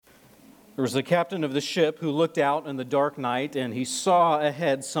There was the captain of the ship who looked out in the dark night, and he saw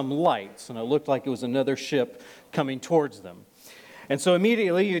ahead some lights, and it looked like it was another ship coming towards them. And so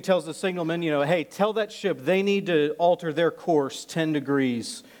immediately he tells the signalman, hey, tell that ship they need to alter their course 10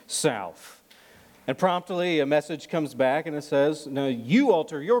 degrees south. And promptly a message comes back, and it says, no, you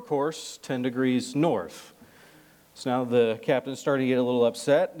alter your course 10 degrees north. So now the captain's starting to get a little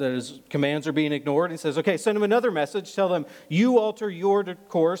upset that his commands are being ignored. He says, okay, send him another message. Tell them, you alter your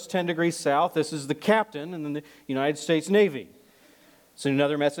course 10 degrees south. This is the captain in the United States Navy. So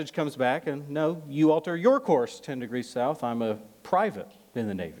another message comes back, and no, you alter your course 10 degrees south. I'm a private in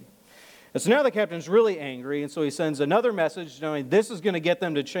the Navy. And so now the captain's really angry, and so he sends another message knowing this is going to get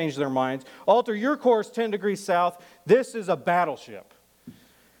them to change their minds. Alter your course 10 degrees south. This is a battleship.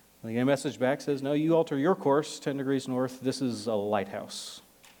 And the message back says, no, you alter your course 10 degrees north. This is a lighthouse.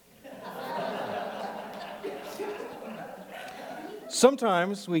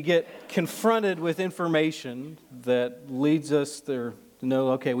 Sometimes we get confronted with information that leads us to know,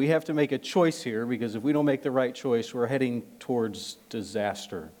 okay, we have to make a choice here, because if we don't make the right choice, we're heading towards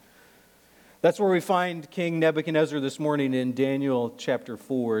disaster. That's where we find King Nebuchadnezzar this morning in Daniel chapter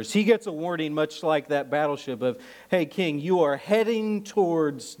 4. As he gets a warning much like that battleship of, hey, king, you are heading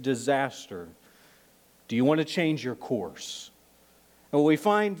towards disaster. Do you want to change your course? And what we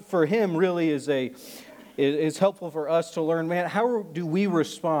find for him really is helpful for us to learn, man, how do we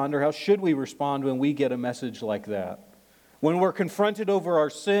respond, or how should we respond when we get a message like that? When we're confronted over our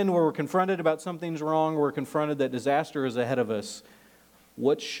sin, when we're confronted about something's wrong, we're confronted that disaster is ahead of us,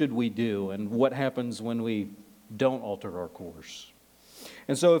 what should we do? And what happens when we don't alter our course?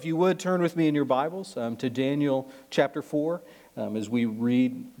 And so if you would, turn with me in your Bibles to Daniel chapter 4 as we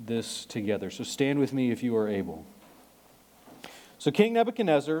read this together. So stand with me if you are able. So King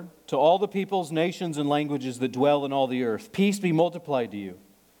Nebuchadnezzar, to all the peoples, nations, and languages that dwell in all the earth, peace be multiplied to you.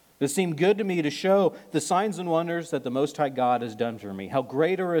 It seemed good to me to show the signs and wonders that the Most High God has done for me. How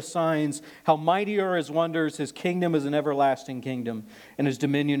great are His signs, how mighty are His wonders. His kingdom is an everlasting kingdom, and His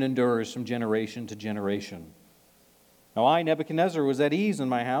dominion endures from generation to generation. Now I, Nebuchadnezzar, was at ease in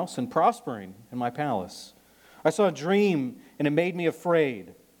my house and prospering in my palace. I saw a dream, and it made me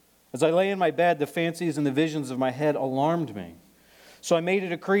afraid. As I lay in my bed, the fancies and the visions of my head alarmed me. So I made a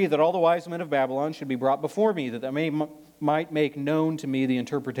decree that all the wise men of Babylon should be brought before me, that they might make known to me the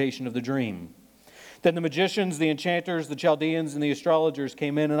interpretation of the dream. Then the magicians, the enchanters, the Chaldeans, and the astrologers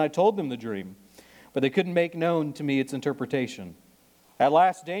came in, and I told them the dream, but they couldn't make known to me its interpretation. At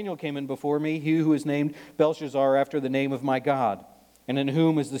last Daniel came in before me, he who is named Belshazzar after the name of my God, and in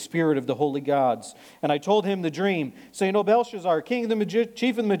whom is the spirit of the holy gods. And I told him the dream, saying, O Belshazzar, king of the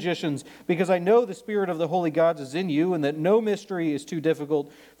chief of the magicians, because I know the spirit of the holy gods is in you, and that no mystery is too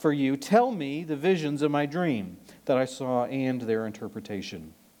difficult for you, tell me the visions of my dream that I saw and their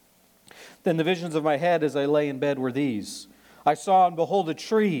interpretation. Then the visions of my head as I lay in bed were these. I saw and behold a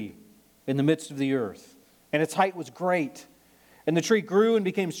tree in the midst of the earth, and its height was great. And the tree grew and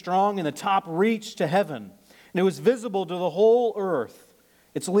became strong, and the top reached to heaven. And it was visible to the whole earth.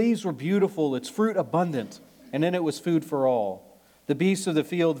 Its leaves were beautiful, its fruit abundant, and in it was food for all. The beasts of the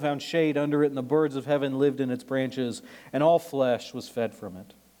field found shade under it, and the birds of heaven lived in its branches, and all flesh was fed from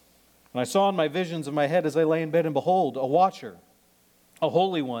it. And I saw in my visions of my head as I lay in bed, and behold, a watcher, a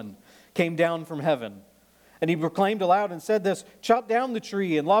holy one, came down from heaven. And he proclaimed aloud and said this, chop down the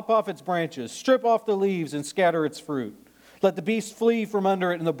tree and lop off its branches, strip off the leaves and scatter its fruit. Let the beasts flee from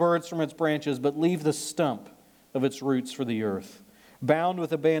under it and the birds from its branches, but leave the stump of its roots for the earth, bound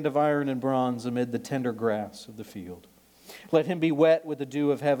with a band of iron and bronze amid the tender grass of the field. Let him be wet with the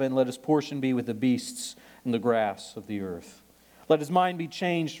dew of heaven, let his portion be with the beasts and the grass of the earth. Let his mind be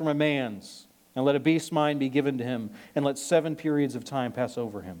changed from a man's, and let a beast's mind be given to him, and let 7 periods of time pass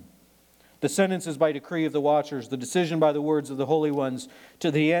over him. The sentence is by decree of the watchers, the decision by the words of the holy ones,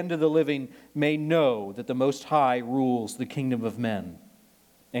 to the end of the living may know that the Most High rules the kingdom of men,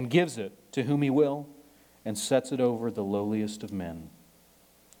 and gives it to whom He will, and sets it over the lowliest of men.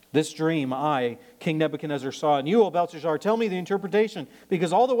 This dream I, King Nebuchadnezzar, saw, and you, O Belshazzar, tell me the interpretation,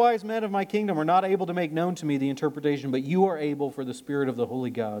 because all the wise men of my kingdom are not able to make known to me the interpretation, but you are able, for the spirit of the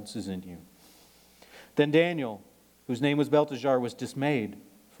holy gods is in you. Then Daniel, whose name was Belteshazzar, was dismayed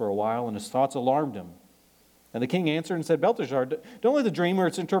for a while, and his thoughts alarmed him. And the king answered and said, Belteshazzar, don't let the dream or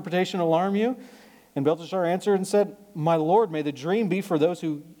its interpretation alarm you. And Belteshazzar answered and said, My Lord, may the dream be for those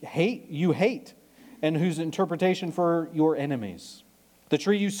who you hate, and whose interpretation for your enemies. The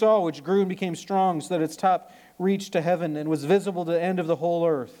tree you saw, which grew and became strong, so that its top reached to heaven and was visible to the end of the whole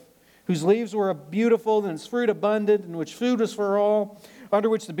earth, whose leaves were beautiful and its fruit abundant, and which food was for all, under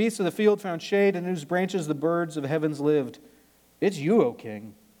which the beasts of the field found shade, and in whose branches the birds of heavens lived. It's you, O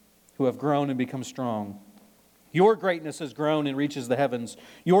king, who have grown and become strong. Your greatness has grown and reaches the heavens,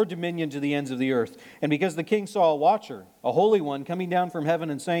 your dominion to the ends of the earth. And because the king saw a watcher, a holy one, coming down from heaven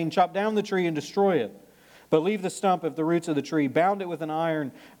and saying, chop down the tree and destroy it, but leave the stump of the roots of the tree, bound it with an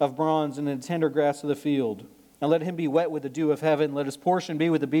iron of bronze and in the tender grass of the field. And let him be wet with the dew of heaven. Let his portion be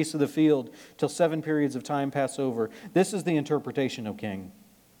with the beasts of the field, till 7 periods of time pass over. This is the interpretation, O king.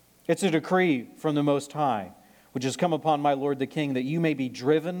 It's a decree from the Most High, which has come upon my lord the king, that you may be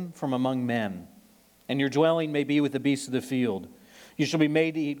driven from among men, and your dwelling may be with the beasts of the field. You shall be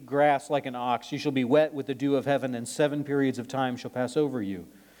made to eat grass like an ox. You shall be wet with the dew of heaven, and 7 periods of time shall pass over you,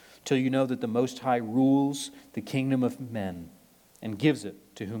 till you know that the Most High rules the kingdom of men, and gives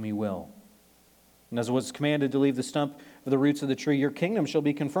it to whom he will. And as was commanded to leave the stump of the roots of the tree, your kingdom shall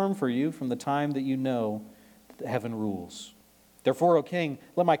be confirmed for you from the time that you know that heaven rules. Therefore, O king,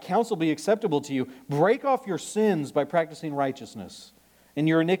 let my counsel be acceptable to you. Break off your sins by practicing righteousness, and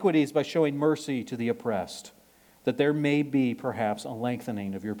your iniquities by showing mercy to the oppressed, that there may be perhaps a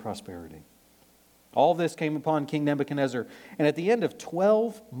lengthening of your prosperity. All this came upon King Nebuchadnezzar, and at the end of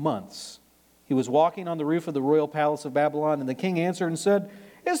 12 months, he was walking on the roof of the royal palace of Babylon, and the king answered and said,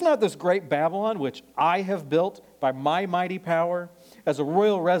 is not this great Babylon, which I have built by my mighty power, as a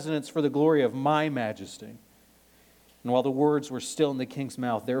royal residence for the glory of my majesty? And while the words were still in the king's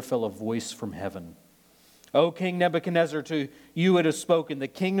mouth, there fell a voice from heaven. O King Nebuchadnezzar, to you it is spoken, the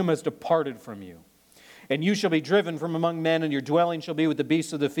kingdom has departed from you. And you shall be driven from among men, and your dwelling shall be with the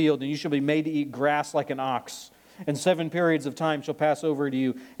beasts of the field, and you shall be made to eat grass like an ox. And 7 periods of time shall pass over to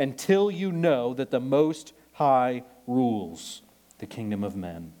you, until you know that the Most High rules the kingdom of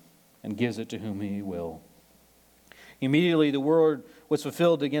men, and gives it to whom he will. Immediately the word was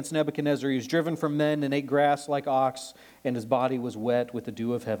fulfilled against Nebuchadnezzar. He was driven from men and ate grass like ox, and his body was wet with the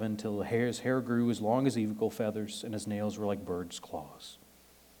dew of heaven, till his hair grew as long as eagle feathers, and his nails were like birds' claws.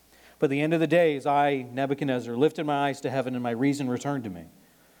 But at the end of the days, I, Nebuchadnezzar, lifted my eyes to heaven, and my reason returned to me.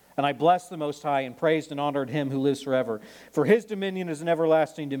 And I blessed the Most High, and praised and honored him who lives forever. For his dominion is an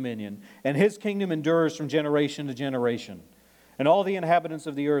everlasting dominion, and his kingdom endures from generation to generation. And all the inhabitants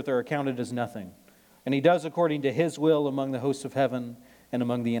of the earth are accounted as nothing. And he does according to his will among the hosts of heaven and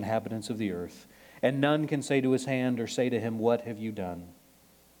among the inhabitants of the earth. And none can say to his hand or say to him, what have you done?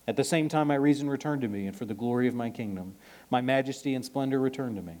 At the same time my reason returned to me, and for the glory of my kingdom, my majesty and splendor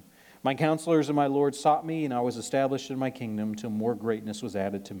returned to me. My counselors and my lord sought me, and I was established in my kingdom till more greatness was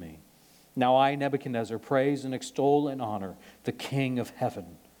added to me. Now I, Nebuchadnezzar, praise and extol and honor the King of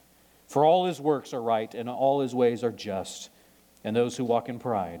heaven. For all his works are right, and all his ways are just. And those who walk in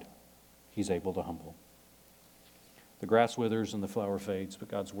pride, he's able to humble. The grass withers and the flower fades, but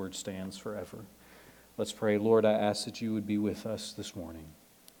God's word stands forever. Let's pray. Lord, I ask that you would be with us this morning.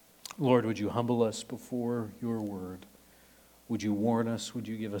 Lord, would you humble us before your word? Would you warn us? Would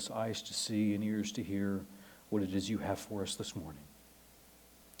you give us eyes to see and ears to hear what it is you have for us this morning?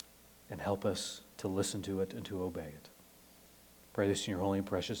 And help us to listen to it and to obey it. Pray this in your holy and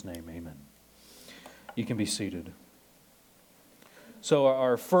precious name. Amen. You can be seated. So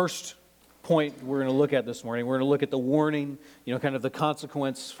our first point we're going to look at this morning, we're going to look at the warning, kind of the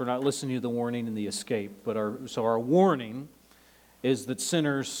consequence for not listening to the warning and the escape. But our warning is that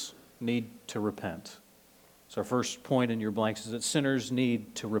sinners need to repent. So our first point in your blanks is that sinners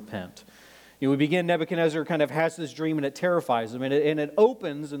need to repent. We begin, Nebuchadnezzar kind of has this dream and it terrifies him. And it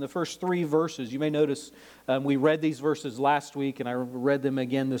opens in the first 3 verses. You may notice we read these verses last week and I read them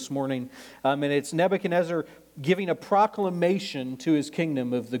again this morning. And it's Nebuchadnezzar giving a proclamation to his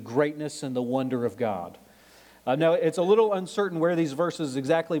kingdom of the greatness and the wonder of God. Now, it's a little uncertain where these verses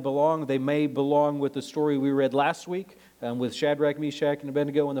exactly belong. They may belong with the story we read last week with Shadrach, Meshach, and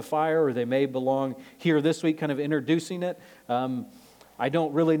Abednego in the fire, or they may belong here this week, kind of introducing it. I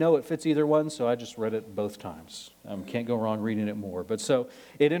don't really know. It fits either one, so I just read it both times. Can't go wrong reading it more. But so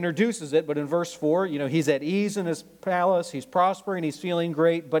it introduces it, but in verse 4, he's at ease in his palace, he's prospering, he's feeling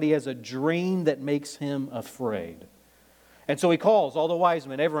great, but he has a dream that makes him afraid. And so he calls all the wise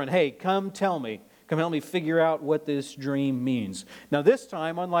men, everyone, hey, come tell me. Come help me figure out what this dream means. Now this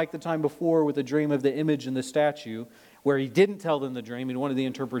time, unlike the time before with the dream of the image and the statue, where he didn't tell them the dream, he wanted the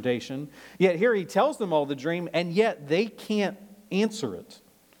interpretation, yet here he tells them all the dream, and yet they can't answer it.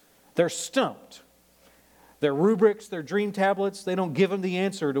 They're stumped. Their rubrics, their dream tablets, they don't give him the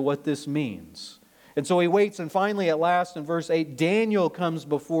answer to what this means. And so he waits, and finally at last in verse 8, Daniel comes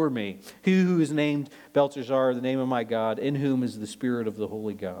before me, he who is named Belteshazzar, the name of my God, in whom is the spirit of the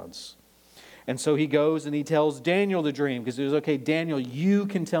holy gods. And so he goes and he tells Daniel the dream, because he was, okay, Daniel, you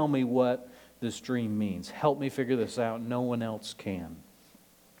can tell me what this dream means. Help me figure this out. No one else can.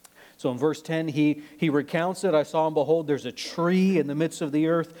 So in verse 10, he recounts it. I saw and behold, there's a tree in the midst of the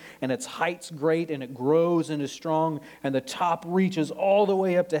earth, and its height's great, and it grows and is strong, and the top reaches all the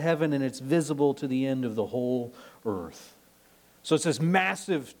way up to heaven, and it's visible to the end of the whole earth. So it's this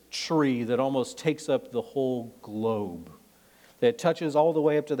massive tree that almost takes up the whole globe. That touches all the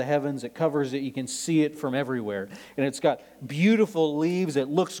way up to the heavens. It covers it. You can see it from everywhere. And it's got beautiful leaves. It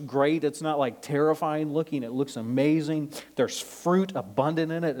looks great. It's not like terrifying looking. It looks amazing. There's fruit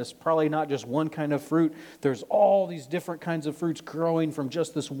abundant in it. It's probably not just one kind of fruit. There's all these different kinds of fruits growing from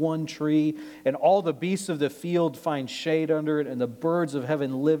just this one tree. And all the beasts of the field find shade under it. And the birds of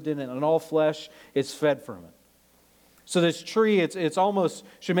heaven lived in it. And all flesh is fed from it. So this tree, it's almost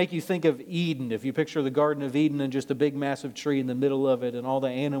should make you think of Eden. If you picture the Garden of Eden and just a big massive tree in the middle of it and all the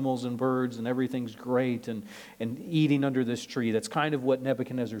animals and birds and everything's great and eating under this tree. That's kind of what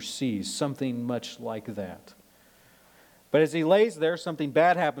Nebuchadnezzar sees, something much like that. But as he lays there, something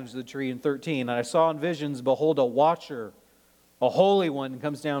bad happens to the tree in 13. And I saw in visions, behold, a watcher, a holy one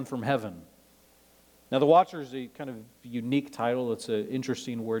comes down from heaven. Now the watcher is a kind of unique title. It's an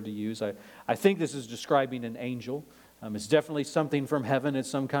interesting word to use. I think this is describing an angel. It's definitely something from heaven. It's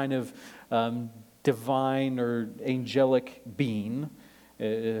some kind of divine or angelic being.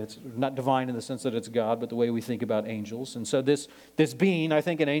 It's not divine in the sense that it's God, but the way we think about angels. And so this being, I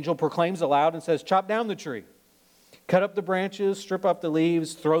think an angel, proclaims aloud and says, chop down the tree. Cut up the branches, strip up the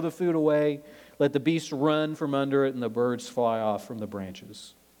leaves, throw the food away. Let the beasts run from under it and the birds fly off from the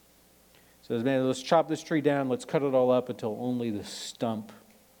branches. Says, man, let's chop this tree down. Let's cut it all up until only the stump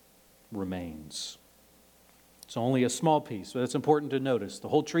remains. It's only a small piece, but it's important to notice. The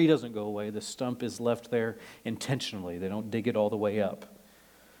whole tree doesn't go away. The stump is left there intentionally. They don't dig it all the way up.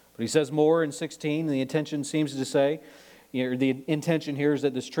 But he says more in 16. The intention seems to say, the intention here is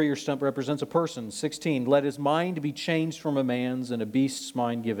that this tree or stump represents a person. 16, let his mind be changed from a man's and a beast's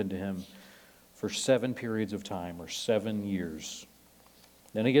mind given to him for 7 periods of time, or 7 years.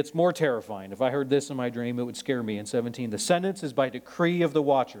 Then it gets more terrifying. If I heard this in my dream, it would scare me. In 17, the sentence is by decree of the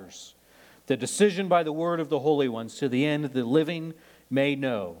watchers. The decision by the word of the holy ones, to the end the living may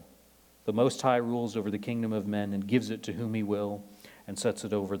know. The Most High rules over the kingdom of men and gives it to whom he will and sets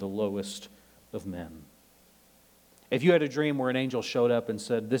it over the lowest of men. If you had a dream where an angel showed up and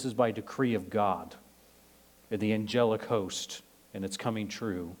said, this is by decree of God, or the angelic host, and it's coming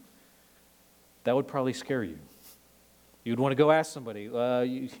true, that would probably scare you. You'd want to go ask somebody, you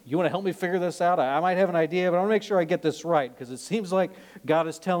want to help me figure this out? I might have an idea, but I want to make sure I get this right, because it seems like God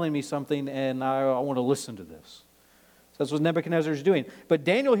is telling me something, and I want to listen to this. So that's what Nebuchadnezzar is doing. But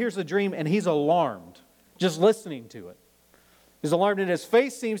Daniel hears the dream, and he's alarmed, just listening to it. He's alarmed, and his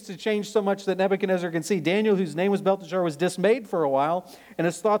face seems to change so much that Nebuchadnezzar can see. Daniel, whose name was Belteshazzar, was dismayed for a while, and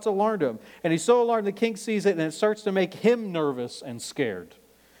his thoughts alarmed him. And he's so alarmed, the king sees it, and it starts to make him nervous and scared.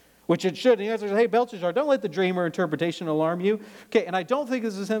 Which it should. And he answers, hey, Belteshazzar, don't let the dream or interpretation alarm you. Okay, and I don't think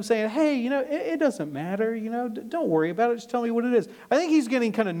this is him saying, hey, it doesn't matter, don't worry about it, just tell me what it is. I think he's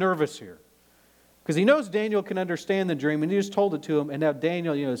getting kind of nervous here. Because he knows Daniel can understand the dream, and he just told it to him, and now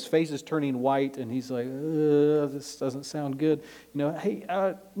Daniel, his face is turning white, and he's like, this doesn't sound good. Hey,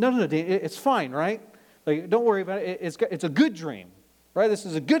 no, Daniel, it's fine, right? Like, don't worry about it. It's a good dream, right? This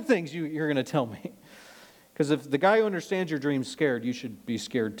is a good thing you're going to tell me. Because if the guy who understands your dream is scared, you should be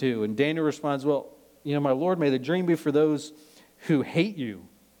scared too. And Daniel responds, well, my Lord, may the dream be for those who hate you.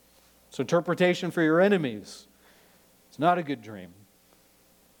 It's interpretation for your enemies. It's not a good dream.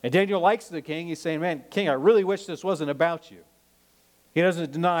 And Daniel likes the king. He's saying, man, king, I really wish this wasn't about you. He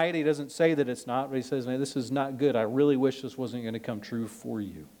doesn't deny it. He doesn't say that it's not. But he says, man, this is not good. I really wish this wasn't going to come true for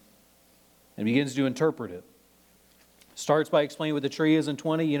you. And begins to interpret it. Starts by explaining what the tree is in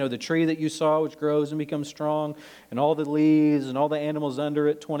 20. The tree that you saw which grows and becomes strong, and all the leaves and all the animals under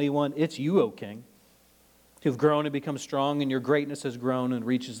it. 21. It's you, O king, who've grown and become strong, and your greatness has grown and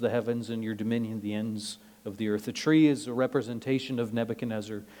reaches the heavens, and your dominion the ends of the earth. The tree is a representation of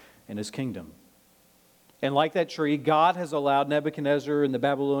Nebuchadnezzar and his kingdom. And like that tree, God has allowed Nebuchadnezzar and the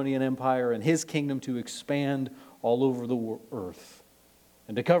Babylonian Empire and his kingdom to expand all over the earth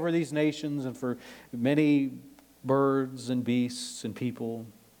and to cover these nations, and for many birds and beasts and people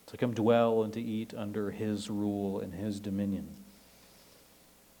to come dwell and to eat under his rule and his dominion.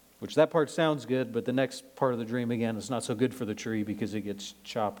 Which that part sounds good, but the next part of the dream again is not so good for the tree because it gets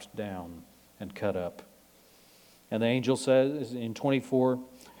chopped down and cut up. And the angel says in 24,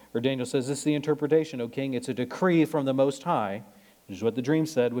 or Daniel says, this is the interpretation, O king. It's a decree from the Most High, which is what the dream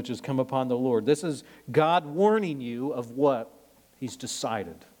said, which has come upon the Lord. This is God warning you of what he's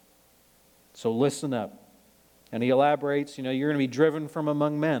decided. So listen up. And he elaborates, you're going to be driven from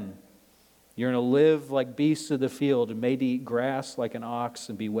among men. You're going to live like beasts of the field and made to eat grass like an ox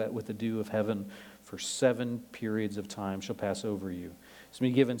and be wet with the dew of heaven for 7 periods of time shall pass over you. He's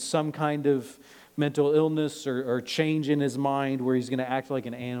been given some kind of mental illness or change in his mind where he's going to act like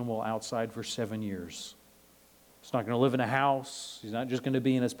an animal outside for 7 years. He's not going to live in a house. He's not just going to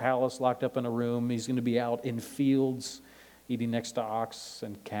be in his palace locked up in a room. He's going to be out in fields eating next to ox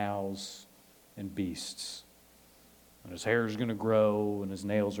and cows and beasts. And his hair is going to grow and his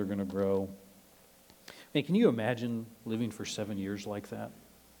nails are going to grow. I mean, can you imagine living for 7 years like that?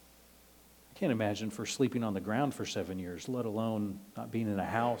 I can't imagine for sleeping on the ground for 7 years, let alone not being in a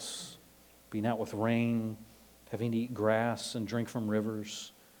house, being out with rain, having to eat grass and drink from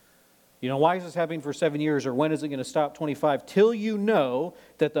rivers. You know, why is this happening for 7 years, or when is it going to stop? 25, till you know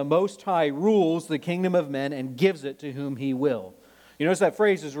that the Most High rules the kingdom of men and gives it to whom He will. You notice that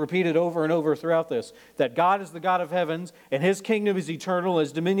phrase is repeated over and over throughout this, that God is the God of heavens, and His kingdom is eternal,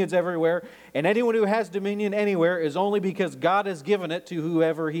 His dominion's everywhere, and anyone who has dominion anywhere is only because God has given it to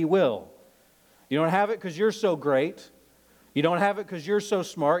whoever He will. You don't have it because you're so great. You don't have it because you're so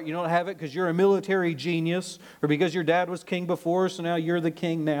smart. You don't have it because you're a military genius or because your dad was king before, so now you're the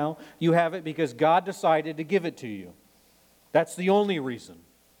king now. You have it because God decided to give it to you. That's the only reason.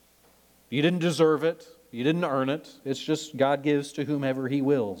 You didn't deserve it. You didn't earn it. It's just God gives to whomever He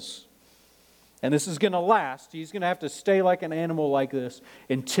wills. And this is going to last. He's going to have to stay like an animal like this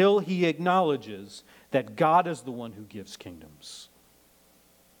until he acknowledges that God is the one who gives kingdoms.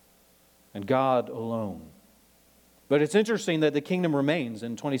 And God alone. But it's interesting that the kingdom remains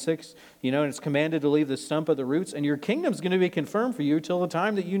in 26, and it's commanded to leave the stump of the roots, and your kingdom's going to be confirmed for you till the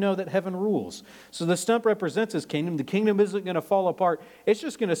time that you know that heaven rules. So the stump represents His kingdom. The kingdom isn't going to fall apart. It's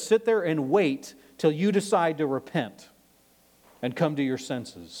just going to sit there and wait till you decide to repent and come to your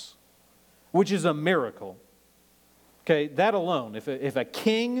senses, which is a miracle. Okay, that alone, if a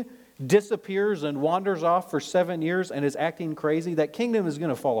king disappears and wanders off for 7 years and is acting crazy, that kingdom is going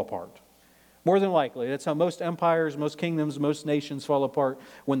to fall apart. More than likely. That's how most empires, most kingdoms, most nations fall apart.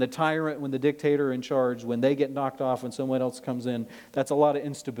 When the tyrant, when the dictator in charge, when they get knocked off and someone else comes in, that's a lot of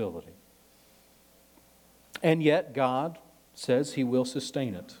instability. And yet God says He will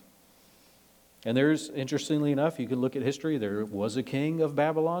sustain it. And there's, interestingly enough, you can look at history, there was a king of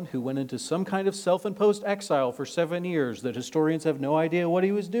Babylon who went into some kind of self-imposed exile for 7 years that historians have no idea what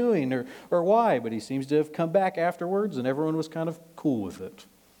he was doing or why, but he seems to have come back afterwards and everyone was kind of cool with it.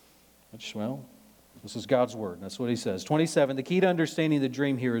 Which, well, this is God's word. That's what He says. 27, the key to understanding the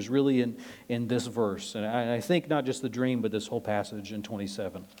dream here is really in this verse. And I think not just the dream, but this whole passage in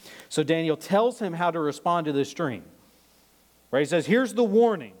 27. So Daniel tells him how to respond to this dream. Right? He says, here's the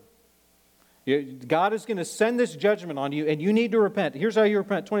warning. God is going to send this judgment on you, and you need to repent. Here's how you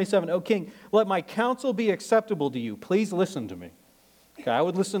repent. 27, O king, let my counsel be acceptable to you. Please listen to me. Okay, I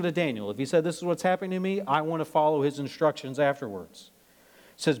would listen to Daniel. If he said, this is what's happening to me, I want to follow his instructions afterwards.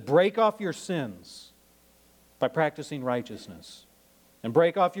 It says, break off your sins by practicing righteousness, and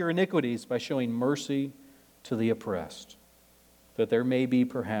break off your iniquities by showing mercy to the oppressed, that there may be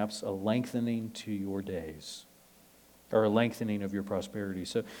perhaps a lengthening to your days, or a lengthening of your prosperity.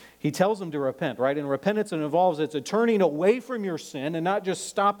 So he tells them to repent, right? And repentance involves, it's a turning away from your sin and not just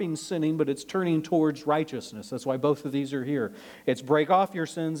stopping sinning, but it's turning towards righteousness. That's why both of these are here. It's break off your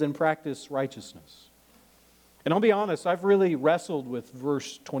sins and practice righteousness. And I'll be honest, I've really wrestled with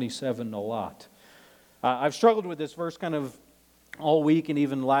verse 27 a lot. I've struggled with this verse kind of all week and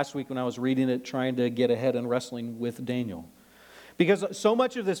even last week when I was reading it, trying to get ahead and wrestling with Daniel. Because so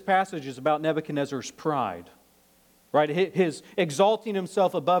much of this passage is about Nebuchadnezzar's pride, right? His exalting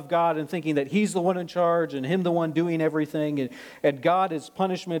himself above God and thinking that he's the one in charge and him the one doing everything. And God, as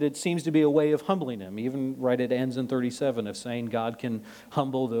punishment, it seems to be a way of humbling him. Even, right, it ends in 37 of saying God can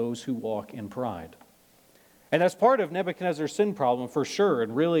humble those who walk in pride. And that's part of Nebuchadnezzar's sin problem for sure.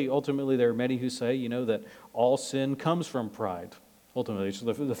 And really, ultimately, there are many who say, that all sin comes from pride. Ultimately, it's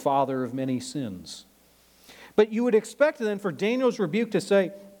the father of many sins. But you would expect then for Daniel's rebuke to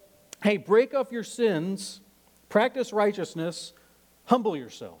say, hey, break off your sins, practice righteousness, humble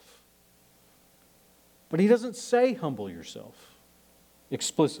yourself. But he doesn't say humble yourself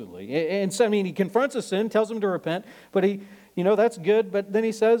explicitly. And so, he confronts a sin, tells him to repent, but that's good, but then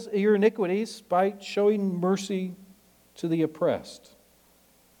he says your iniquities by showing mercy to the oppressed.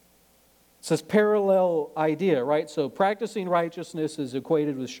 It's this parallel idea, right? So practicing righteousness is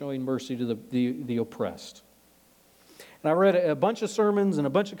equated with showing mercy to the oppressed. And I read a bunch of sermons and a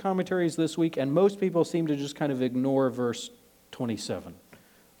bunch of commentaries this week, and most people seem to just kind of ignore verse 27.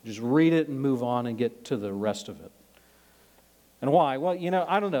 Just read it and move on and get to the rest of it. And why? Well,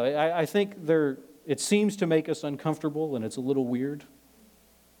 I don't know. I think it seems to make us uncomfortable, and it's a little weird.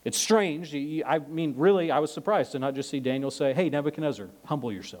 It's strange. I mean, really, I was surprised to not just see Daniel say, hey, Nebuchadnezzar,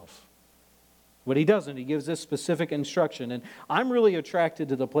 humble yourself. But he doesn't. He gives this specific instruction. And I'm really attracted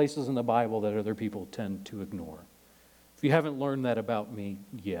to the places in the Bible that other people tend to ignore. If you haven't learned that about me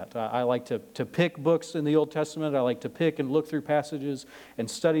yet, I like to pick books in the Old Testament. I like to pick and look through passages and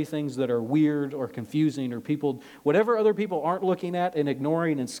study things that are weird or confusing or whatever other people aren't looking at and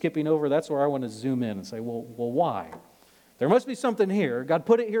ignoring and skipping over, that's where I want to zoom in and say, well, why? There must be something here. God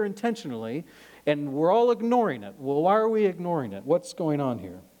put it here intentionally, and we're all ignoring it. Well, why are we ignoring it? What's going on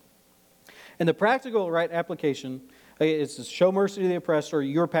here? And the practical right application is to show mercy to the oppressed, or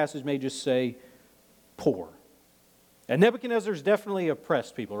your passage may just say poor. And Nebuchadnezzar's definitely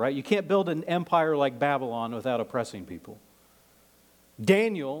oppressed people, right? You can't build an empire like Babylon without oppressing people.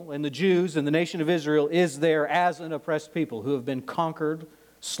 Daniel and the Jews and the nation of Israel is there as an oppressed people who have been conquered,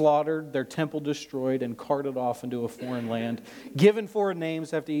 slaughtered, their temple destroyed, and carted off into a foreign land, given foreign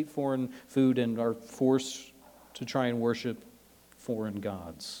names, have to eat foreign food, and are forced to try and worship foreign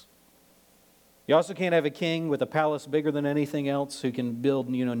gods. You also can't have a king with a palace bigger than anything else who can build,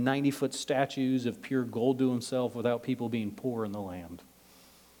 90-foot statues of pure gold to himself without people being poor in the land.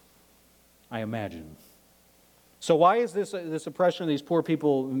 I imagine. So why is this oppression of these poor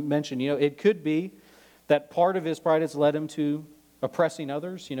people mentioned? It could be that part of his pride has led him to oppressing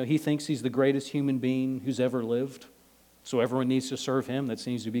others. He thinks he's the greatest human being who's ever lived, so everyone needs to serve him. That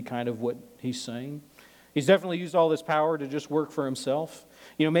seems to be kind of what he's saying. He's definitely used all this power to just work for himself.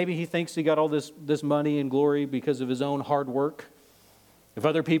 Maybe he thinks he got all this money and glory because of his own hard work. If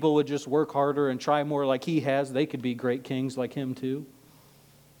other people would just work harder and try more like he has, they could be great kings like him too.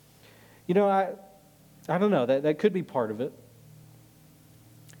 I don't know. That could be part of it.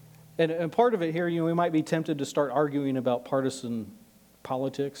 And part of it here, we might be tempted to start arguing about partisan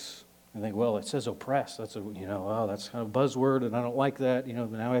politics. I think, well, it says oppress. That's that's kind of a buzzword, and I don't like that.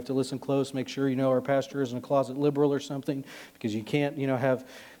 Now I have to listen close, make sure our pastor isn't a closet liberal or something, because you can't, have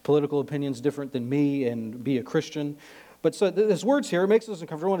political opinions different than me and be a Christian. But so this words here, it makes us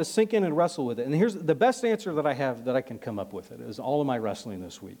uncomfortable. I want to sink in and wrestle with it. And here's the best answer that I have that I can come up with. It is all of my wrestling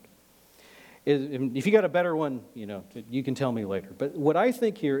this week. If you got a better one, you can tell me later. But what I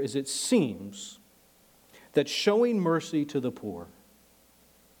think here is it seems that showing mercy to the poor,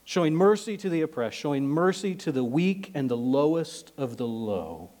 showing mercy to the oppressed, showing mercy to the weak and the lowest of the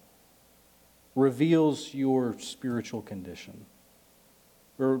low, reveals your spiritual condition,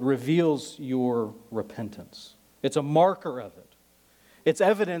 or reveals your repentance. It's a marker of it. It's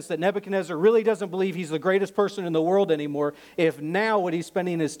evidence that Nebuchadnezzar really doesn't believe he's the greatest person in the world anymore if now what he's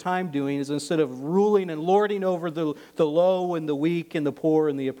spending his time doing is, instead of ruling and lording over the low and the weak and the poor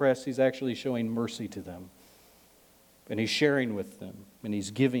and the oppressed, he's actually showing mercy to them. And he's sharing with them, and he's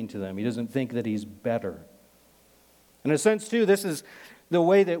giving to them. He doesn't think that he's better. In a sense, too, this is the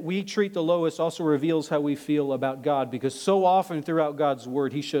way that we treat the lowest also reveals how we feel about God, because so often throughout God's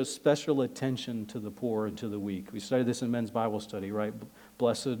Word, He shows special attention to the poor and to the weak. We studied this in men's Bible study, right?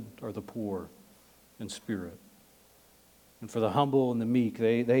 Blessed are the poor in spirit. And for the humble and the meek,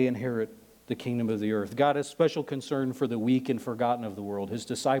 they inherit the kingdom of the earth. God has special concern for the weak and forgotten of the world. His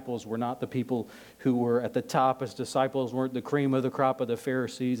disciples were not the people who were at the top. His disciples weren't the cream of the crop of the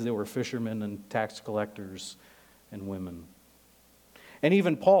Pharisees. They were fishermen and tax collectors and women. And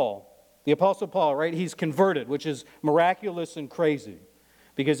even Paul, the Apostle Paul, right? He's converted, which is miraculous and crazy,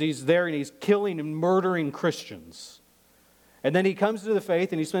 because he's there and he's killing and murdering Christians. And then he comes to the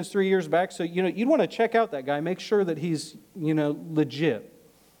faith and he spends 3 years back. So, you'd want to check out that guy. Make sure that he's, legit.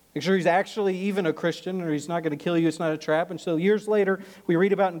 Make sure he's actually even a Christian, or he's not going to kill you. It's not a trap. And so years later, we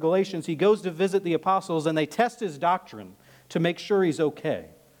read about in Galatians, he goes to visit the apostles and they test his doctrine to make sure he's okay.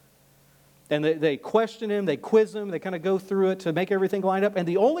 And they question him, they quiz him, they kind of go through it to make everything line up. And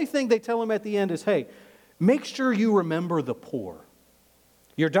the only thing they tell him at the end is, hey, make sure you remember the poor.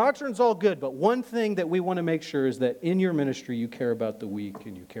 Your doctrine's all good, but one thing that we want to make sure is that in your ministry you care about the weak,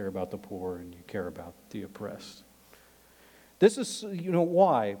 and you care about the poor, and you care about the oppressed. This is,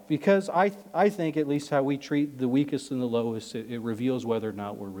 why? Because I think at least how we treat the weakest and the lowest, it reveals whether or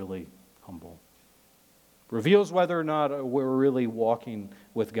not we're really humble. Reveals whether or not we're really walking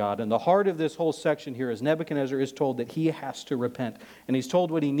with God. And the heart of this whole section here is Nebuchadnezzar is told that he has to repent. And he's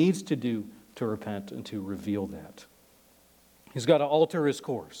told what he needs to do to repent and to reveal that. He's got to alter his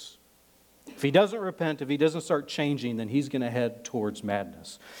course. If he doesn't repent, if he doesn't start changing, then he's going to head towards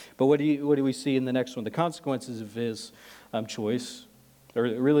madness. But what do we see in the next one? The consequences of his choice, or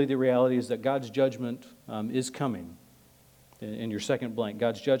really the reality is that God's judgment is coming. In your second blank,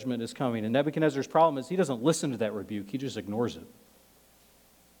 God's judgment is coming. And Nebuchadnezzar's problem is he doesn't listen to that rebuke. He just ignores it.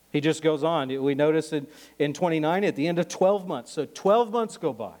 He just goes on. We notice it in 29 at the end of 12 months. So 12 months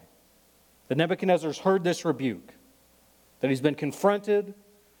go by. That Nebuchadnezzar's heard this rebuke, that he's been confronted,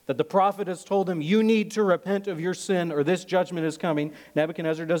 that the prophet has told him, you need to repent of your sin or this judgment is coming.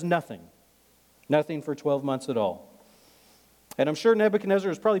 Nebuchadnezzar does nothing. Nothing for 12 months at all. And I'm sure Nebuchadnezzar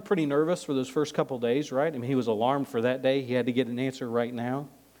was probably pretty nervous for those first couple days, right? I mean, he was alarmed for that day. He had to get an answer right now.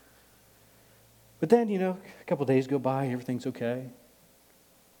 But then, a couple days go by, everything's okay.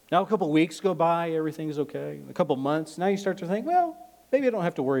 Now a couple weeks go by, everything's okay. A couple months, now you start to think, well, maybe I don't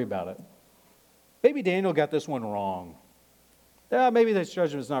have to worry about it. Maybe Daniel got this one wrong. Maybe this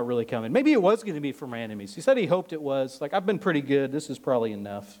judgment's not really coming. Maybe it was going to be for my enemies. He said he hoped it was. Like, I've been pretty good. This is probably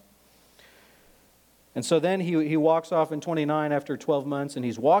enough. And so then he walks off in 29 after 12 months, and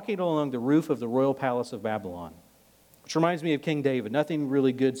he's walking along the roof of the royal palace of Babylon, which reminds me of King David. Nothing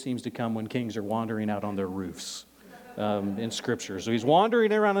really good seems to come when kings are wandering out on their roofs in Scripture. So he's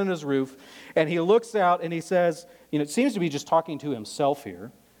wandering around on his roof, and he looks out, and he says, it seems to be just talking to himself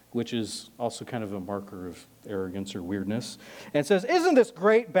here, which is also kind of a marker of arrogance or weirdness, and says, isn't this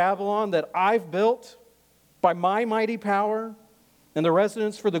great Babylon that I've built by my mighty power and the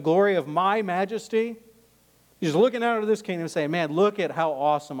residence for the glory of my majesty? He's looking out of this kingdom and saying, man, look at how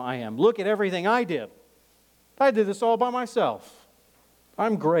awesome I am. Look at everything I did. I did this all by myself.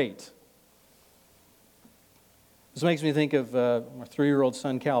 I'm great. This makes me think of my 3-year-old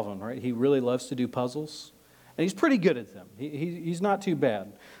son, Calvin, right? He really loves to do puzzles. And he's pretty good at them. He's not too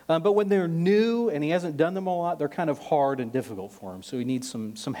bad. But when they're new and he hasn't done them a lot, they're kind of hard and difficult for him. So he needs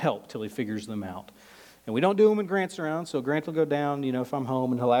some help till he figures them out. And we don't do them when Grant's around. So Grant will go down, if I'm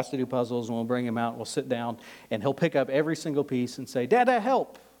home, and he'll ask to do puzzles, and we'll bring him out. We'll sit down, and he'll pick up every single piece and say, Dada,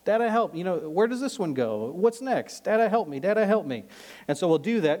 help. Dada, help. Where does this one go? What's next? Dada, help me. Dada, help me. And so we'll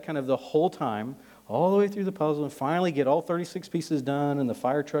do that kind of the whole time, all the way through the puzzle, and finally get all 36 pieces done and the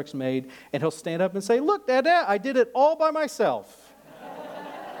fire truck's made, and he'll stand up and say, look, Dada, I did it all by myself.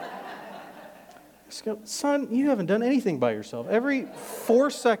 Son, you haven't done anything by yourself. Every 4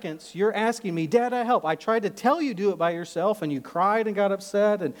 seconds, you're asking me, Dada, help. I tried to tell you do it by yourself, and you cried and got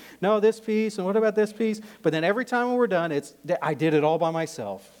upset, and no, this piece, and what about this piece? But then every time when we're done, it's, I did it all by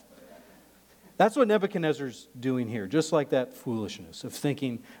myself. That's what Nebuchadnezzar's doing here, just like that foolishness of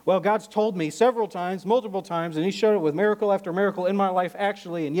thinking, well, God's told me several times, multiple times, and he showed it with miracle after miracle in my life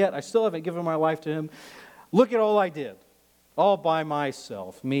actually, and yet I still haven't given my life to him. Look at all I did, all by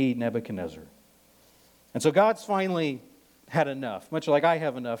myself, me, Nebuchadnezzar. And so God's finally had enough, much like I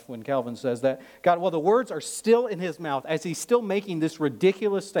have enough when Calvin says that. God, well, the words are still in his mouth as he's still making this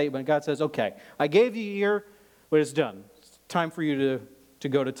ridiculous statement. God says, okay, I gave you a year, but it's done. It's time for you to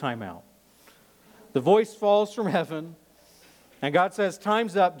go to timeout. The voice falls from heaven, and God says,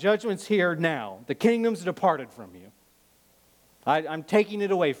 time's up, judgment's here now. The kingdom's departed from you. I'm taking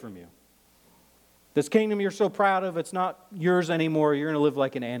it away from you. This kingdom you're so proud of, it's not yours anymore. You're going to live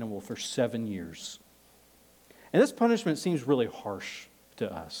like an animal for 7 years. And this punishment seems really harsh to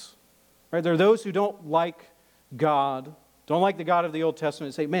us. Right? There are those who don't like God, don't like the God of the Old Testament,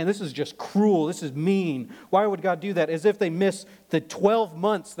 and say, man, this is just cruel, this is mean. Why would God do that? As if they miss the 12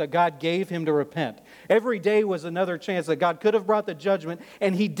 months that God gave him to repent. Every day was another chance that God could have brought the judgment,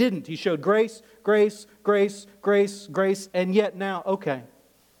 and he didn't. He showed grace, grace, grace, grace, grace, and yet now, okay,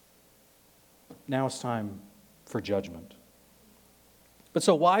 now it's time for judgment. But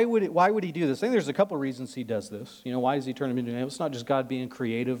so why would he do this? I think there's a couple of reasons he does this. Why does he turn him into an animal? It's not just God being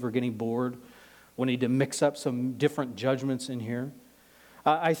creative or getting bored. We need to mix up some different judgments in here.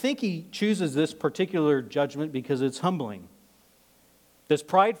 I think he chooses this particular judgment because it's humbling. This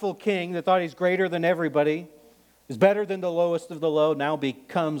prideful king that thought he's greater than everybody, is better than the lowest of the low, now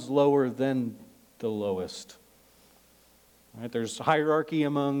becomes lower than the lowest. Right? There's hierarchy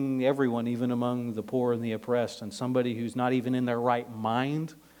among everyone, even among the poor and the oppressed. And somebody who's not even in their right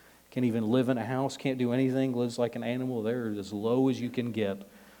mind, can't even live in a house, can't do anything, lives like an animal, they're as low as you can get.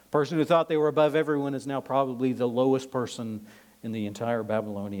 Person who thought they were above everyone is now probably the lowest person in the entire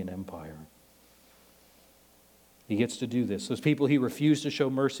Babylonian Empire. He gets to do this. Those people he refused to show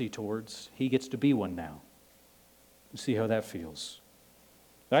mercy towards, he gets to be one now. See how that feels.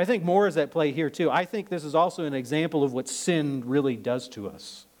 But I think more is at play here too. I think this is also an example of what sin really does to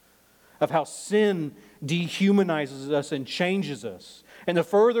us. Of how sin dehumanizes us and changes us. And the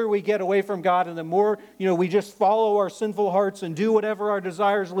further we get away from God and the more, we just follow our sinful hearts and do whatever our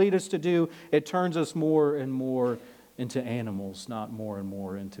desires lead us to do, it turns us more and more into animals, not more and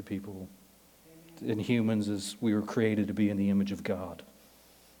more into people and humans as we were created to be in the image of God.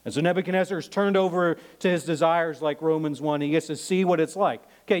 And so Nebuchadnezzar is turned over to his desires like Romans 1. He gets to see what it's like.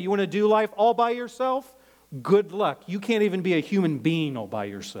 Okay, you want to do life all by yourself? good luck. You can't even be a human being all by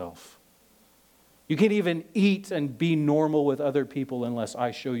yourself. You can't even eat and be normal with other people unless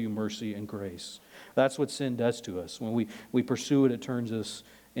I show you mercy and grace. That's what sin does to us. When we pursue it, it turns us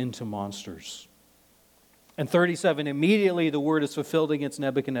into monsters. And 37, immediately the word is fulfilled against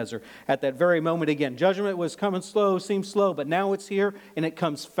Nebuchadnezzar. At that very moment again, judgment was coming slow, seemed slow, but now it's here and it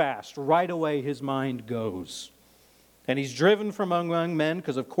comes fast. Right away his mind goes. And he's driven from among men,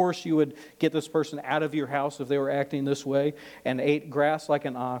 because of course you would get this person out of your house if they were acting this way, and ate grass like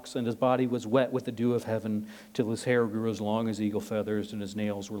an ox, and his body was wet with the dew of heaven, till his hair grew as long as eagle feathers, and his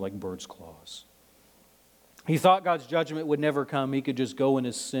nails were like bird's claws. He thought God's judgment would never come. He could just go in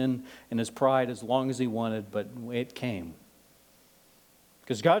his sin and his pride as long as he wanted, but it came.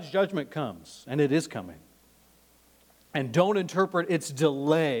 Because God's judgment comes, and it is coming. And don't interpret its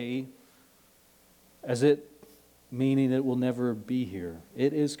delay as it meaning it will never be here.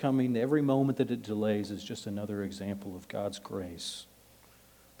 It is coming. Every moment that it delays is just another example of God's grace.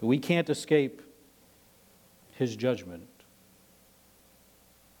 But we can't escape his judgment.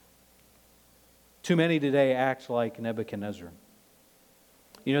 Too many today act like Nebuchadnezzar.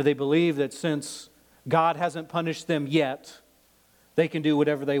 You know, they believe that since God hasn't punished them yet, they can do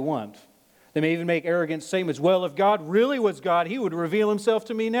whatever they want. They may even make arrogant statements. Well, if God really was God, he would reveal himself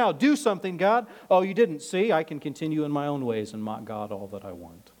to me now. Do something, God. Oh, you didn't see? I can continue in my own ways and mock God all that I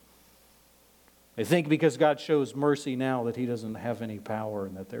want. They think because God shows mercy now that he doesn't have any power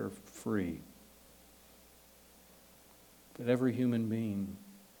and that they're free. But every human being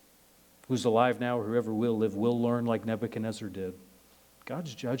who's alive now or whoever will live will learn like Nebuchadnezzar did.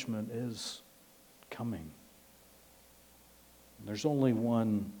 God's judgment is coming. There's only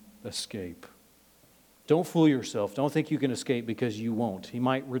one escape. Don't fool yourself. Don't think you can escape, because you won't. He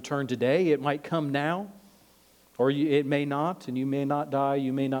might return today. It might come now. Or it may not, and you may not die.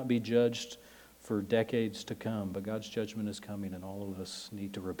 You may not be judged for decades to come. But God's judgment is coming, and all of us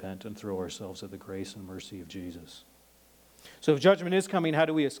need to repent and throw ourselves at the grace and mercy of Jesus. So if judgment is coming, how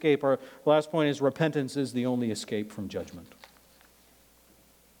do we escape? Our last point is repentance is the only escape from judgment.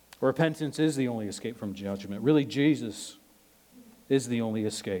 Repentance is the only escape from judgment. Really, Jesus is the only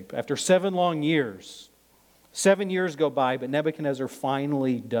escape. After 7 long years, 7 years go by, but Nebuchadnezzar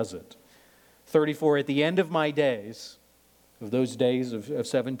finally does it. 34, at the end of my days, of those days of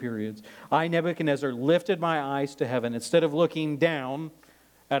 7 periods, I, Nebuchadnezzar, lifted my eyes to heaven. Instead of looking down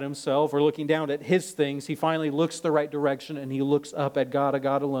at himself or looking down at his things, he finally looks the right direction, and he looks up at God, a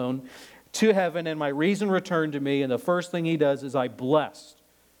God alone, to heaven, and my reason returned to me, and the first thing he does is I blessed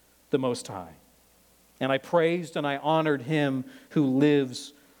the Most High. And I praised and I honored him who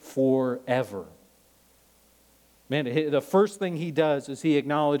lives forever. Man, the first thing he does is he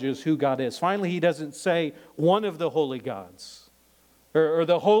acknowledges who God is. Finally, he doesn't say one of the holy gods or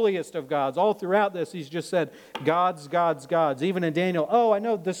the holiest of gods. All throughout this, he's just said gods, gods, gods. Even in Daniel, I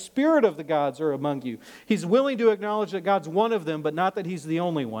know the spirit of the gods are among you. He's willing to acknowledge that God's one of them, but not that he's the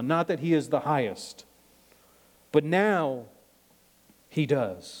only one, not that he is the highest. But now he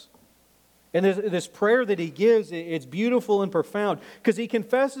does. And this prayer that he gives, it's beautiful and profound because he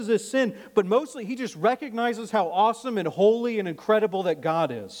confesses his sin, but mostly he just recognizes how awesome and holy and incredible that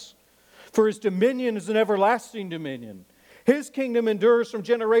God is. For his dominion is an everlasting dominion. His kingdom endures from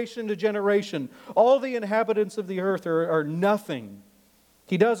generation to generation. All the inhabitants of the earth are nothing.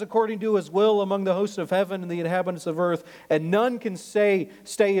 He does according to his will among the hosts of heaven and the inhabitants of earth, and none can stay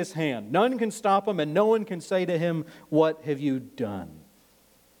his hand. None can stop him, and no one can say to him, "What have you done?"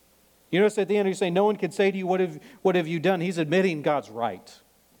 You notice at the end, he's saying, no one can say to you, what have you done? He's admitting God's right.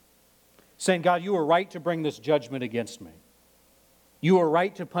 Saying, God, you are right to bring this judgment against me. You are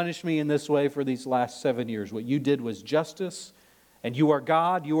right to punish me in this way for these last 7 years. What you did was justice, and you are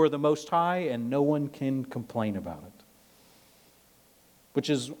God, you are the Most High, and no one can complain about it. Which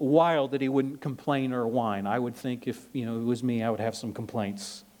is wild that he wouldn't complain or whine. I would think if it was me, I would have some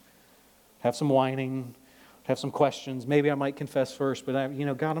complaints. Have some whining. Have some questions. Maybe I might confess first, but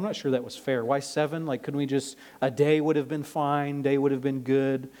God, I'm not sure that was fair. Why 7? Couldn't we just, a day would have been fine, day would have been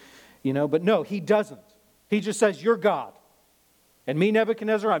good, But no, he doesn't. He just says, you're God. And me,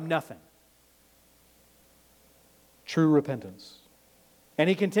 Nebuchadnezzar, I'm nothing. True repentance. And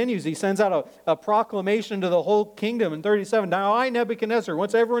he continues, he sends out a proclamation to the whole kingdom in 37. Now I, Nebuchadnezzar,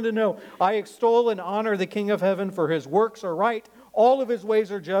 wants everyone to know, I extol and honor the King of heaven, for his works are right. All of his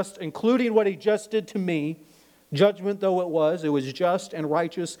ways are just, including what he just did to me. Judgment though it was just and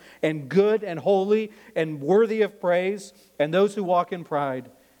righteous and good and holy and worthy of praise. And those who walk in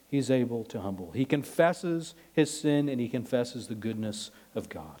pride, he's able to humble. He confesses his sin and he confesses the goodness of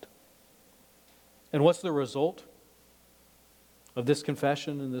God. And what's the result of this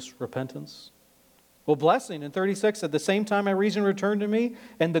confession and this repentance? Well, blessing in 36, at the same time my reason returned to me,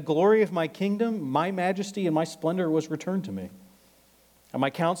 and the glory of my kingdom, my majesty and my splendor was returned to me. And my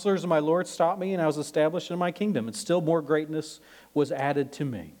counselors and my Lord stopped me, and I was established in my kingdom, and still more greatness was added to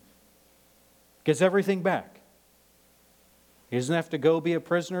me. Gets everything back. He doesn't have to go be a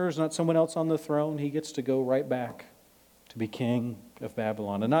prisoner. There's not someone else on the throne. He gets to go right back to be king of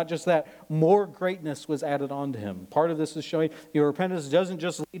Babylon. And not just that, more greatness was added on to him. Part of this is showing your repentance doesn't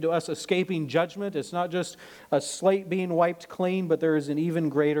just lead to us escaping judgment. It's not just a slate being wiped clean, but there is an even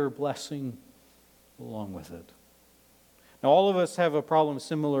greater blessing along with it. Now, all of us have a problem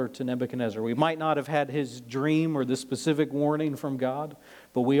similar to Nebuchadnezzar. We might not have had his dream or the specific warning from God,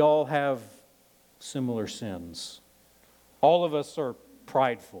 but we all have similar sins. All of us are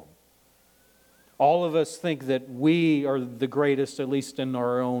prideful. All of us think that we are the greatest, at least in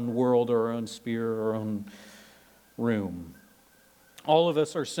our own world, or our own sphere, our own room. All of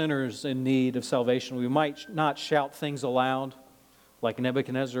us are sinners in need of salvation. We might not shout things aloud, like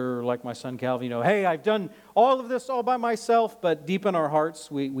Nebuchadnezzar or like my son Calvin, hey, I've done all of this all by myself, but deep in our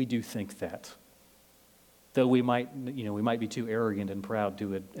hearts, we do think that. Though we might be too arrogant and proud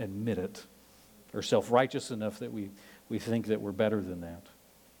to admit it, or self-righteous enough that we think that we're better than that.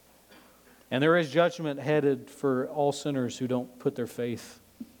 And there is judgment headed for all sinners who don't put their faith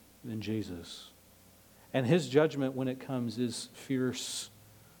in Jesus. And his judgment, when it comes, is fierce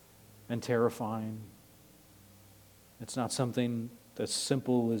and terrifying. It's not something as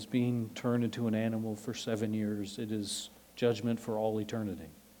simple as being turned into an animal for 7 years. It is judgment for all eternity.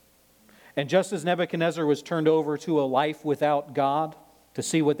 And just as Nebuchadnezzar was turned over to a life without God to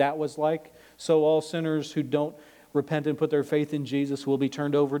see what that was like, so all sinners who don't repent and put their faith in Jesus will be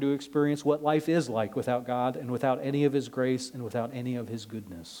turned over to experience what life is like without God and without any of his grace and without any of his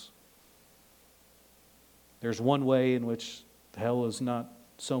goodness. There's one way in which hell is not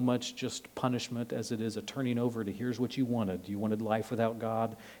so much just punishment as it is a turning over to here's what you wanted. You wanted life without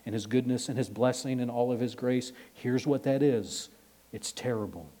God and his goodness and his blessing and all of his grace. Here's what that is. It's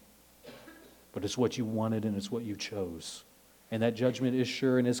terrible. But it's what you wanted and it's what you chose. And that judgment is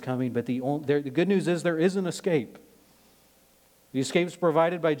sure and is coming. But the good news is there is an escape. The escape is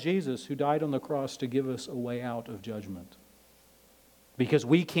provided by Jesus, who died on the cross to give us a way out of judgment. Because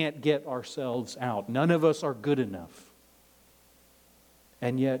we can't get ourselves out. None of us are good enough.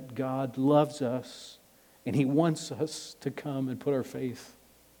 And yet God loves us, and he wants us to come and put our faith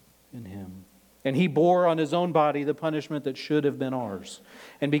in him. And he bore on his own body the punishment that should have been ours.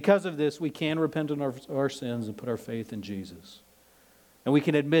 And because of this, we can repent of our sins and put our faith in Jesus. And we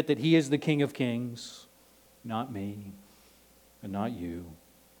can admit that he is the King of Kings, not me, and not you.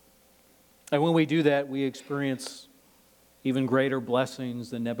 And when we do that, we experience even greater blessings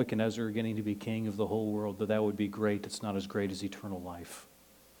than Nebuchadnezzar getting to be king of the whole world. But that would be great. It's not as great as eternal life.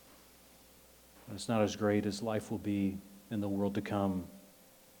 And it's not as great as life will be in the world to come,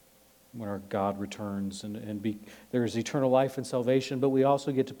 when our God returns, and there is eternal life and salvation, but we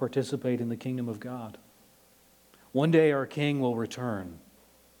also get to participate in the kingdom of God. One day our King will return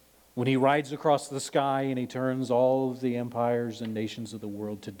when he rides across the sky and he turns all of the empires and nations of the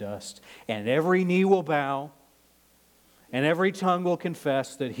world to dust, and every knee will bow and every tongue will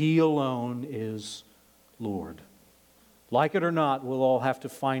confess that he alone is Lord. Like it or not, we'll all have to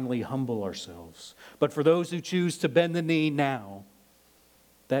finally humble ourselves. But for those who choose to bend the knee now,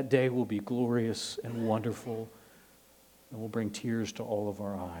 that day will be glorious and wonderful and will bring tears to all of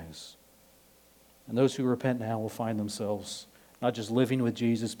our eyes. And those who repent now will find themselves not just living with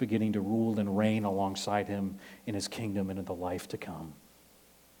Jesus, beginning to rule and reign alongside him in his kingdom and in the life to come.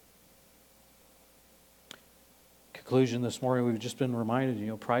 Conclusion this morning, we've just been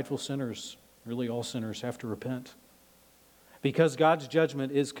reminded, prideful sinners, really all sinners, have to repent. Because God's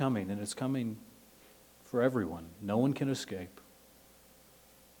judgment is coming, and it's coming for everyone. No one can escape.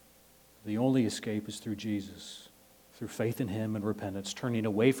 The only escape is through Jesus, through faith in him and repentance, turning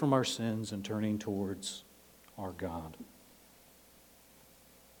away from our sins and turning towards our God.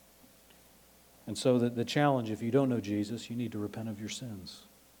 And so the challenge, if you don't know Jesus, you need to repent of your sins.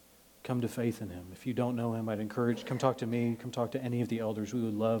 Come to faith in him. If you don't know him, I'd encourage, come talk to me, come talk to any of the elders. We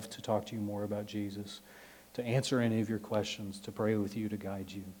would love to talk to you more about Jesus, to answer any of your questions, to pray with you, to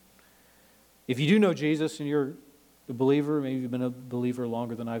guide you. If you do know Jesus and you're a believer, maybe you've been a believer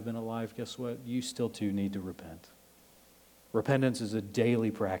longer than I've been alive, guess what? You still too need to repent. Repentance is a daily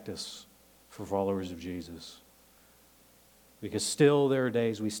practice for followers of Jesus. Because still there are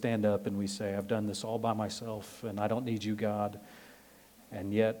days we stand up and we say, I've done this all by myself and I don't need you, God.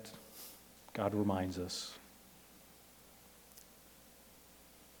 And yet, God reminds us.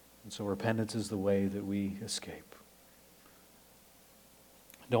 And so repentance is the way that we escape.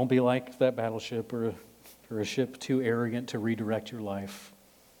 Don't be like that battleship or a ship too arrogant to redirect your life,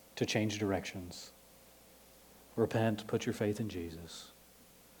 to change directions. Repent, put your faith in Jesus,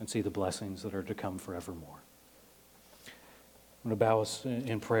 and see the blessings that are to come forevermore. I'm going to bow us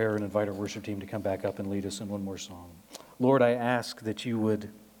in prayer and invite our worship team to come back up and lead us in one more song. Lord, I ask that you would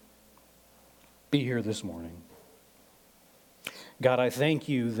be here this morning. God, I thank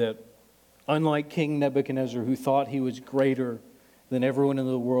you that unlike King Nebuchadnezzar, who thought he was greater than everyone in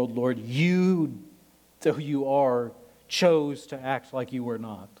the world, Lord, you, though you are, chose to act like you were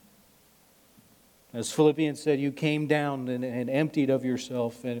not. As Philippians said, you came down and emptied of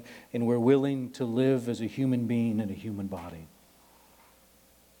yourself and were willing to live as a human being in a human body.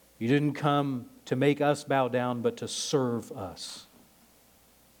 You didn't come to make us bow down, but to serve us.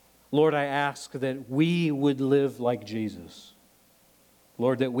 Lord, I ask that we would live like Jesus.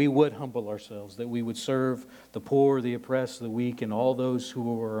 Lord, that we would humble ourselves, that we would serve the poor, the oppressed, the weak, and all those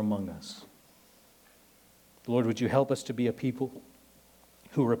who are among us. Lord, would you help us to be a people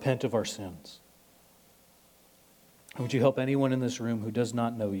who repent of our sins? Would you help anyone in this room who does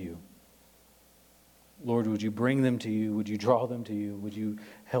not know you? Lord, would you bring them to you? Would you draw them to you? Would you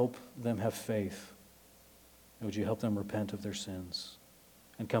help them have faith? And would you help them repent of their sins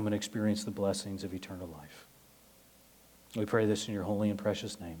and come and experience the blessings of eternal life? We pray this in your holy and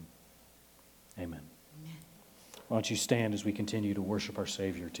precious name. Amen. Why don't you stand as we continue to worship our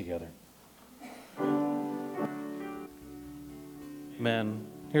Savior together? Amen.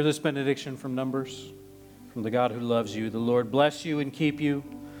 Hear this benediction from Numbers, from the God who loves you. The Lord bless you and keep you.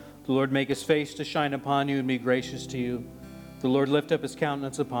 The Lord make his face to shine upon you and be gracious to you. The Lord lift up his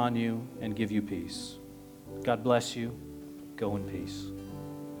countenance upon you and give you peace. God bless you. Go in peace.